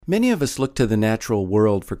Many of us look to the natural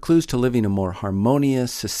world for clues to living a more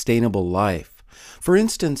harmonious, sustainable life. For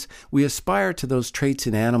instance, we aspire to those traits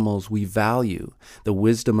in animals we value: the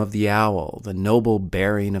wisdom of the owl, the noble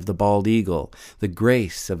bearing of the bald eagle, the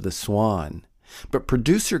grace of the swan. But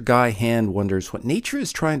producer Guy Hand wonders what nature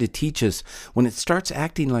is trying to teach us when it starts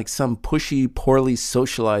acting like some pushy, poorly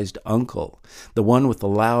socialized uncle, the one with the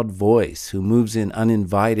loud voice who moves in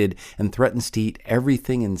uninvited and threatens to eat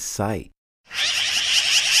everything in sight.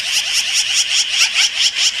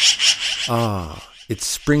 It's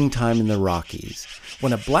springtime in the Rockies,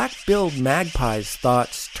 when a black-billed magpie's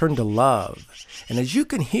thoughts turn to love. And as you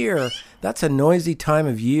can hear, that's a noisy time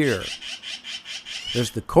of year.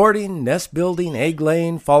 There's the courting, nest-building,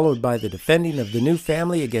 egg-laying, followed by the defending of the new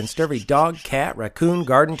family against every dog, cat, raccoon,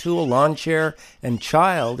 garden tool, lawn chair, and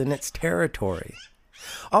child in its territory.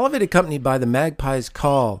 All of it accompanied by the magpie's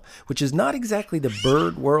call, which is not exactly the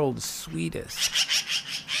bird world's sweetest.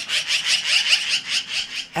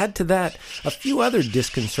 Add to that a few other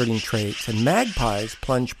disconcerting traits, and magpies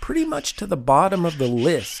plunge pretty much to the bottom of the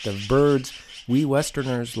list of birds we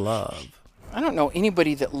Westerners love. I don't know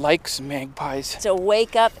anybody that likes magpies. To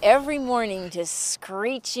wake up every morning to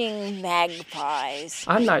screeching magpies.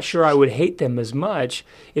 I'm not sure I would hate them as much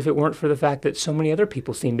if it weren't for the fact that so many other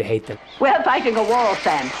people seem to hate them. We're fighting a war,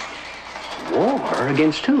 Sam. War?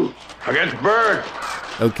 Against who? Against birds.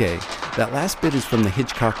 Okay, that last bit is from the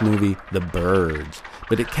Hitchcock movie The Birds,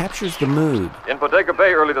 but it captures the mood. In Bodega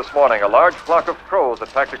Bay early this morning, a large flock of crows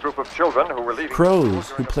attacked a group of children who were leaving... Crows,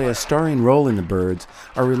 who play a starring role in The Birds,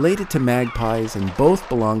 are related to magpies and both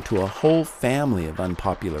belong to a whole family of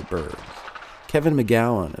unpopular birds. Kevin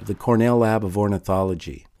McGowan of the Cornell Lab of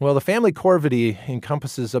Ornithology. Well, the family Corvidae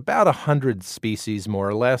encompasses about 100 species, more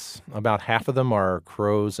or less. About half of them are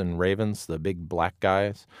crows and ravens, the big black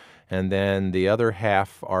guys. And then the other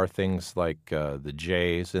half are things like the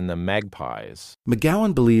jays and the magpies.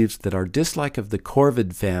 McGowan believes that our dislike of the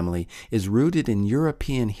corvid family is rooted in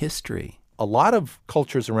European history. A lot of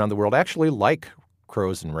cultures around the world actually like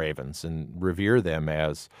crows and ravens and revere them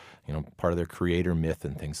as, part of their creator myth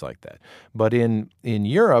and things like that. But in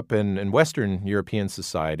Europe and Western European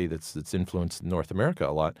society that's influenced North America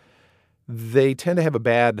a lot, they tend to have a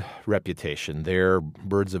bad reputation. They're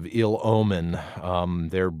birds of ill omen.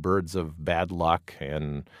 They're birds of bad luck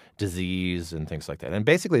and disease and things like that. And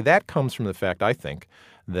basically that comes from the fact, I think,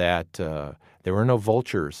 that there were no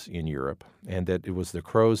vultures in Europe and that it was the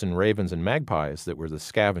crows and ravens and magpies that were the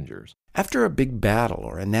scavengers. After a big battle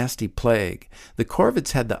or a nasty plague, the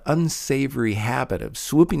corvids had the unsavory habit of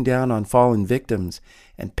swooping down on fallen victims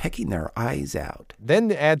and pecking their eyes out.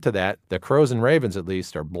 Then add to that, the crows and ravens at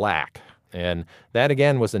least are black. And that,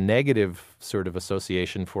 again, was a negative sort of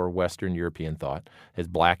association for Western European thought, as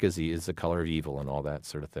black is the color of evil and all that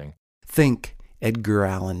sort of thing. Think Edgar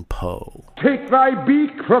Allan Poe. Take thy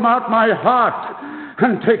beak from out my heart,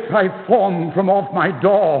 and take thy form from off my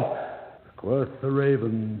door. Quoth the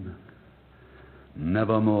raven,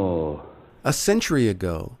 nevermore. A century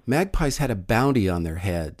ago, magpies had a bounty on their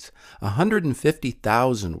heads.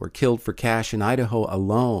 150,000 were killed for cash in Idaho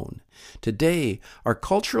alone. Today, our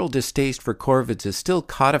cultural distaste for corvids is still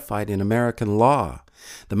codified in American law.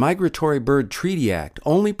 The Migratory Bird Treaty Act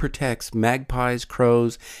only protects magpies,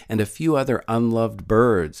 crows, and a few other unloved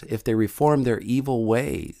birds if they reform their evil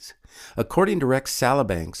ways. According to Rex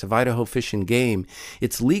Salabanks of Idaho Fish and Game,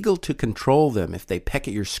 it's legal to control them if they peck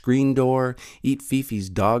at your screen door, eat Fifi's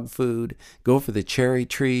dog food, go for the cherry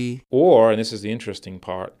tree. Or, and this is the interesting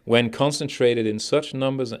part, when concentrated in such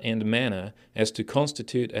numbers and manner as to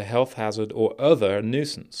constitute a health hazard or other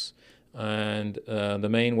nuisance. And the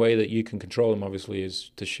main way that you can control them, obviously,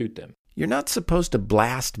 is to shoot them. You're not supposed to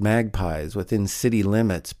blast magpies within city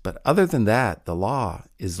limits, but other than that, the law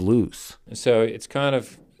is loose. And so it's kind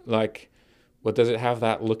of like, well, does it have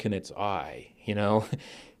that look in its eye,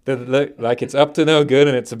 Does it look like it's up to no good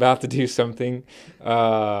and it's about to do something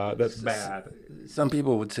that's bad? Some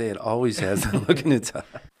people would say it always has that look in its eye.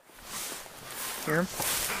 Hear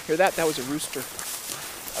that? That was a rooster.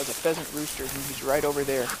 That was a pheasant rooster. He's right over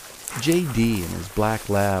there. J.D. and his black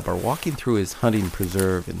lab are walking through his hunting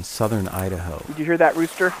preserve in southern Idaho. Did you hear that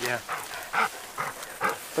rooster? Yeah.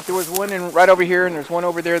 But there was one right over here, and there's one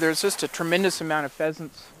over there. There's just a tremendous amount of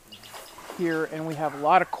pheasants here, and we have a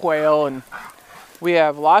lot of quail, and we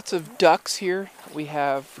have lots of ducks here. We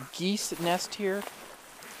have geese that nest here.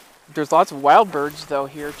 There's lots of wild birds, though,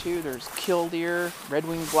 here, too. There's killdeer,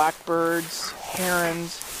 red-winged blackbirds,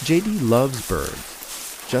 herons. J.D. loves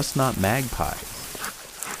birds, just not magpies.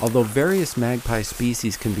 Although various magpie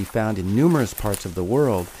species can be found in numerous parts of the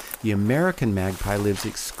world, the American magpie lives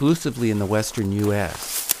exclusively in the western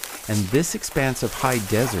U.S. And this expanse of high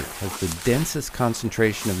desert has the densest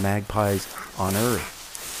concentration of magpies on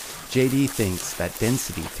Earth. JD thinks that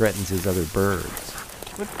density threatens his other birds.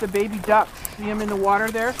 Look at the baby ducks. See them in the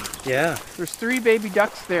water there? Yeah. There's 3 baby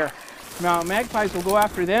ducks there. Now, magpies will go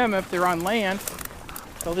after them if they're on land.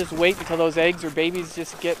 They'll just wait until those eggs or babies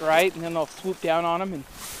just get right, and then they'll swoop down on them and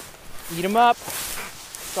eat them up.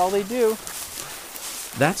 That's all they do.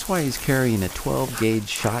 That's why he's carrying a 12-gauge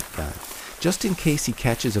shotgun, just in case he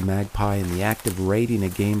catches a magpie in the act of raiding a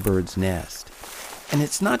game bird's nest. And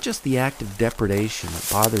it's not just the act of depredation that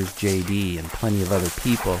bothers JD and plenty of other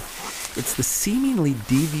people. It's the seemingly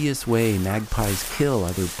devious way magpies kill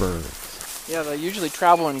other birds. Yeah, they usually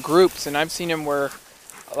travel in groups, and I've seen them where,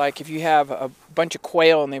 like, if you have a bunch of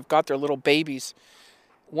quail and they've got their little babies,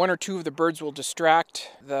 1 or 2 of the birds will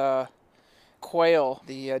distract the quail,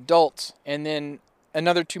 the adults, and then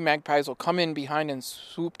another 2 magpies will come in behind and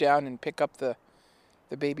swoop down and pick up the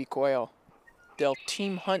baby quail. They'll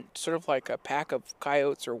team hunt, sort of like a pack of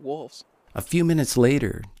coyotes or wolves. A few minutes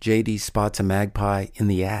later, JD spots a magpie in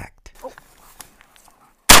the act. Oh.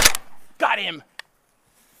 Got him!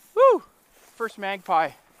 Woo! First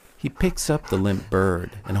magpie. He picks up the limp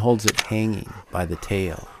bird and holds it hanging by the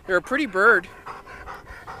tail. They're a pretty bird.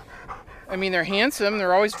 I mean, they're handsome.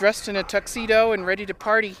 They're always dressed in a tuxedo and ready to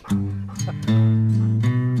party.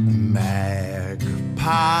 Magpie,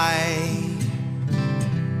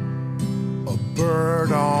 a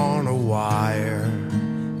bird on a wire,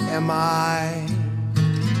 am I?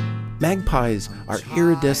 Magpies are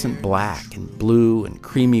iridescent black and blue and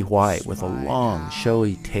creamy white with a long,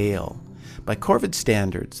 showy tail. By corvid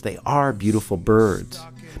standards, they are beautiful birds.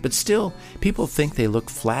 But still, people think they look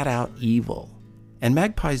flat out evil. And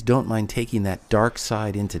magpies don't mind taking that dark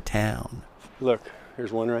side into town. Look,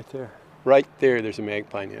 there's one right there. Right there, there's a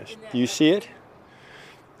magpie nest. Do you see it?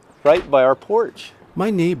 Right by our porch. My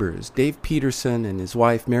neighbors, Dave Peterson and his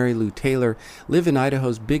wife Mary Lou Taylor, live in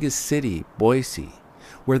Idaho's biggest city, Boise,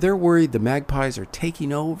 where they're worried the magpies are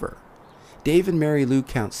taking over. Dave and Mary Lou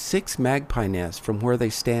count 6 magpie nests from where they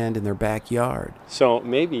stand in their backyard. So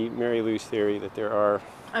maybe Mary Lou's theory that there are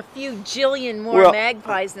a few jillion more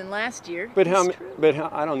magpies than last year. But how?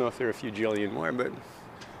 I don't know if there are a few jillion more. But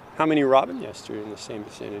how many robin nests are in the same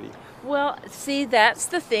vicinity? Well, see, that's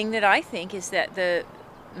the thing that I think is that the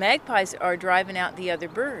magpies are driving out the other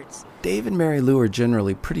birds. Dave and Mary Lou are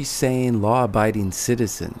generally pretty sane, law-abiding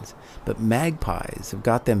citizens, but magpies have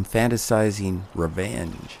got them fantasizing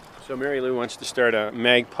revenge. So Mary Lou wants to start a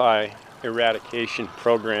magpie eradication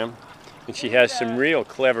program, and she has some real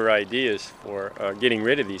clever ideas for getting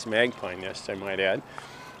rid of these magpie nests, I might add.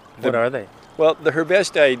 What are they? Well, her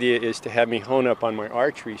best idea is to have me hone up on my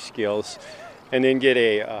archery skills and then get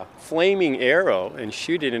a flaming arrow and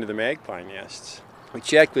shoot it into the magpie nests. We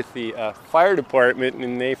checked with the fire department,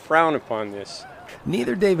 and they frown upon this.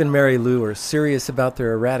 Neither Dave and Mary Lou are serious about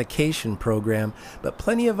their eradication program, but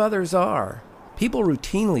plenty of others are. People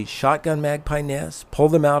routinely shotgun magpie nests, pull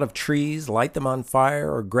them out of trees, light them on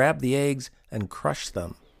fire, or grab the eggs and crush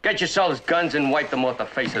them. Get yourselves guns and wipe them off the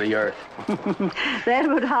face of the earth. That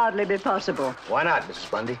would hardly be possible. Why not, Mrs.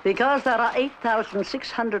 Bundy? Because there are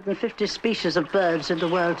 8,650 species of birds in the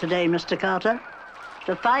world today, Mr. Carter.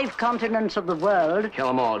 The 5 continents of the world... Kill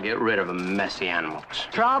them all, get rid of them messy animals.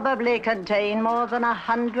 ...probably contain more than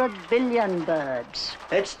 100 billion birds.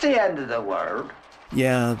 It's the end of the world.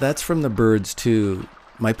 Yeah, that's from the birds too.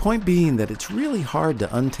 My point being that it's really hard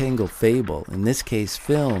to untangle fable, in this case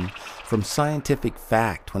film, from scientific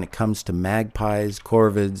fact when it comes to magpies,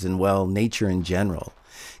 corvids, and, well, nature in general.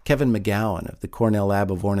 Kevin McGowan of the Cornell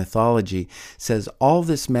Lab of Ornithology says all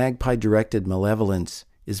this magpie-directed malevolence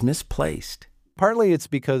is misplaced. Partly it's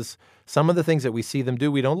because some of the things that we see them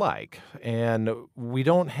do we don't like, and we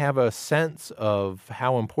don't have a sense of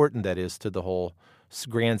how important that is to the whole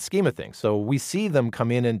grand scheme of things. So we see them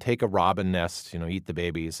come in and take a robin nest, eat the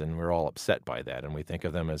babies, and we're all upset by that, and we think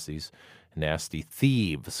of them as these nasty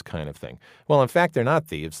thieves kind of thing. Well, in fact, they're not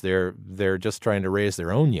thieves. They're just trying to raise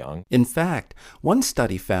their own young. In fact, one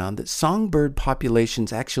study found that songbird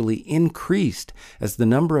populations actually increased as the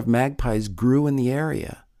number of magpies grew in the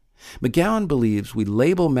area. McGowan believes we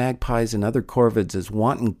label magpies and other corvids as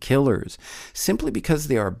wanton killers simply because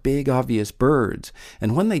they are big, obvious birds,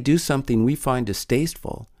 and when they do something we find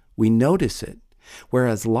distasteful, we notice it,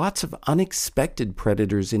 whereas lots of unexpected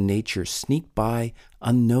predators in nature sneak by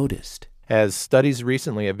unnoticed. As studies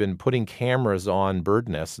recently have been putting cameras on bird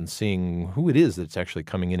nests and seeing who it is that's actually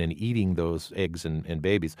coming in and eating those eggs and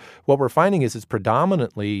babies, what we're finding is it's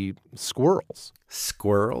predominantly squirrels.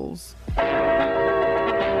 Squirrels?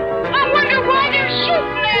 I wonder why they're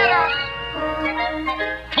shooting at us!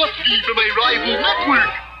 Must be from a rival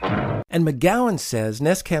network! And McGowan says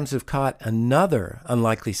nest cams have caught another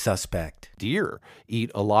unlikely suspect. Deer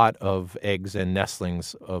eat a lot of eggs and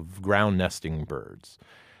nestlings of ground nesting birds.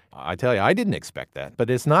 I tell you, I didn't expect that. But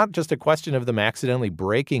it's not just a question of them accidentally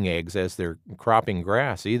breaking eggs as they're cropping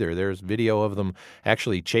grass either. There's video of them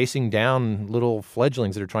actually chasing down little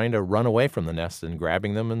fledglings that are trying to run away from the nest and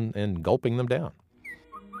grabbing them and gulping them down.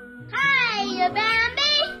 Hi,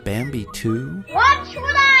 Bambi. Bambi too? Watch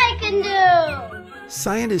what I can do.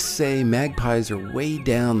 Scientists say magpies are way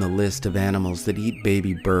down the list of animals that eat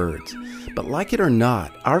baby birds. But like it or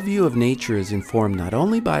not, our view of nature is informed not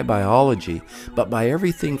only by biology, but by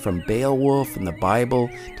everything from Beowulf and the Bible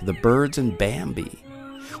to the birds and Bambi.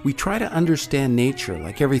 We try to understand nature,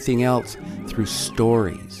 like everything else, through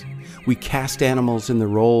stories. We cast animals in the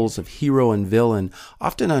roles of hero and villain,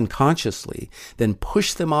 often unconsciously, then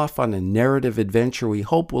push them off on a narrative adventure we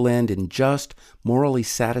hope will end in just, morally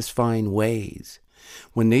satisfying ways.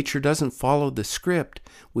 When nature doesn't follow the script,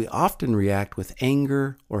 we often react with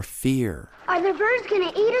anger or fear. Are the birds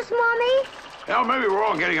gonna eat us, Mommy? Well, maybe we're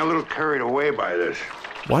all getting a little carried away by this.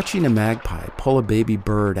 Watching a magpie pull a baby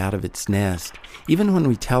bird out of its nest, even when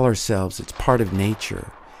we tell ourselves it's part of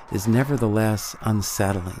nature, is nevertheless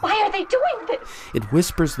unsettling. Why are they doing this? It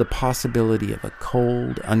whispers the possibility of a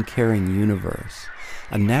cold, uncaring universe,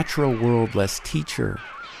 a natural world less teacher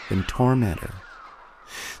than tormentor.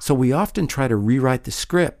 So we often try to rewrite the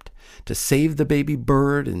script to save the baby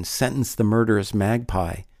bird and sentence the murderous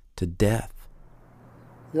magpie to death.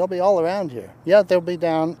 They'll be all around here. Yeah, they'll be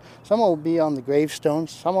down. Some will be on the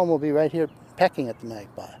gravestones. Some of them will be right here pecking at the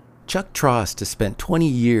magpie. Chuck Trost has spent 20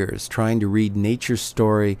 years trying to read nature's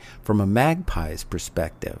story from a magpie's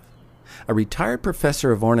perspective. A retired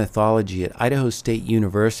professor of ornithology at Idaho State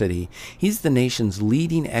University, he's the nation's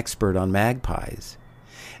leading expert on magpies.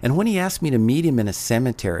 And when he asked me to meet him in a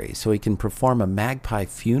cemetery so he can perform a magpie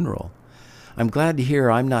funeral, I'm glad to hear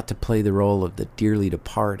I'm not to play the role of the dearly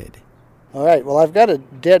departed. All right, well, I've got a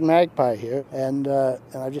dead magpie here, and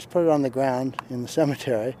I just put it on the ground in the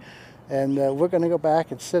cemetery, and we're going to go back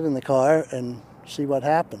and sit in the car and see what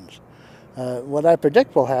happens. What I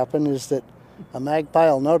predict will happen is that a magpie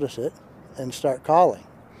will notice it and start calling,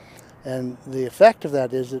 and the effect of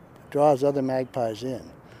that is it draws other magpies in.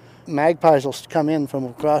 Magpies will come in from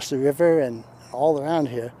across the river and all around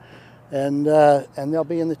here, and they'll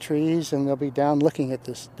be in the trees and they'll be down looking at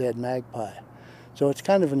this dead magpie. So it's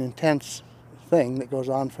kind of an intense thing that goes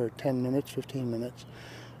on for 10 minutes, 15 minutes,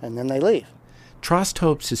 and then they leave. Trost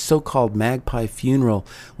hopes his so-called magpie funeral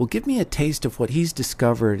will give me a taste of what he's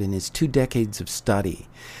discovered in his 2 decades of study,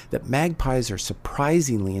 that magpies are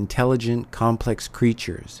surprisingly intelligent, complex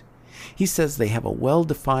creatures. He says they have a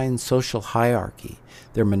well-defined social hierarchy.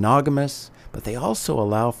 They're monogamous, but they also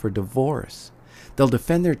allow for divorce. They'll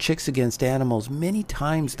defend their chicks against animals many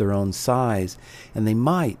times their own size, and they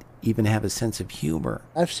might even have a sense of humor.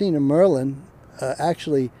 I've seen a merlin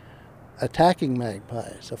actually attacking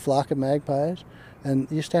magpies, a flock of magpies, and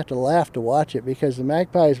you just have to laugh to watch it because the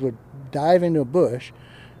magpies would dive into a bush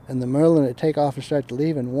and the merlin would take off and start to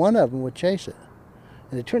leave, and one of them would chase it.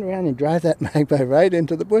 And they'd turn around and drive that magpie right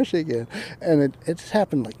into the bush again. And it's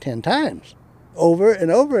happened like 10 times, over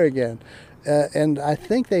and over again. And I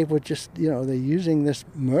think they would just, they're using this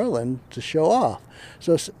merlin to show off.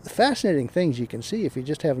 So it's fascinating things you can see if you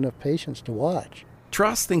just have enough patience to watch.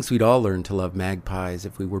 Trost thinks we'd all learn to love magpies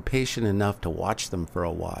if we were patient enough to watch them for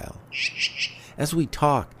a while. As we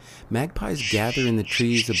talk, magpies gather in the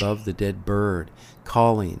trees above the dead bird,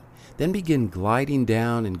 calling, then begin gliding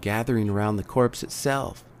down and gathering around the corpse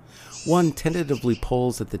itself. One tentatively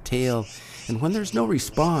pulls at the tail, and when there's no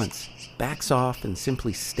response, backs off and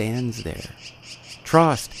simply stands there.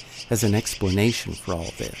 Trost has an explanation for all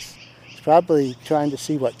this. It's probably trying to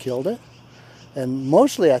see what killed it. And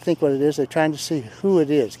mostly I think what it is, they're trying to see who it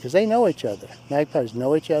is, because they know each other. Magpies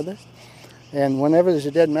know each other. And whenever there's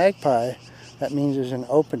a dead magpie, that means there's an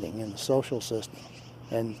opening in the social system.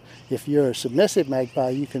 And if you're a submissive magpie,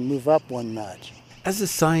 you can move up one notch. As a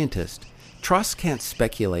scientist, Trost can't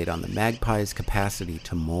speculate on the magpie's capacity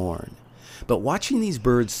to mourn. But watching these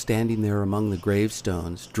birds standing there among the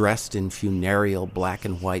gravestones, dressed in funereal black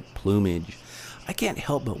and white plumage, I can't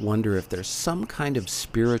help but wonder if there's some kind of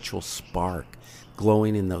spiritual spark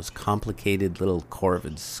glowing in those complicated little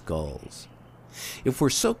corvid skulls. If we're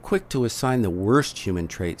so quick to assign the worst human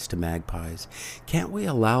traits to magpies, can't we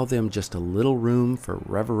allow them just a little room for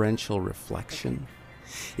reverential reflection?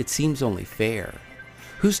 It seems only fair.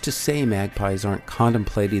 Who's to say magpies aren't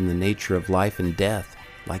contemplating the nature of life and death,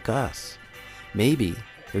 like us? Maybe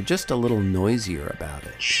they're just a little noisier about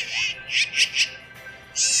it.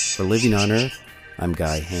 For Living on Earth, I'm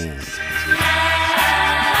Guy Hand.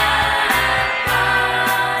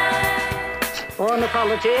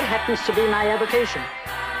 Ornithology happens to be my avocation.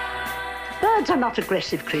 Birds are not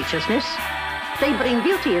aggressive creatures, miss. They bring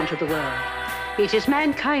beauty into the world. It is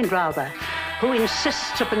mankind, rather, who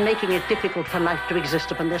insists upon making it difficult for life to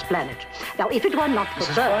exist upon this planet. Now, if it were not for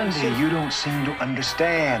Mrs. birds... Bundy, you don't seem to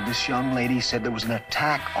understand. This young lady said there was an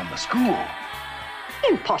attack on the school.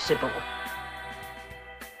 Impossible.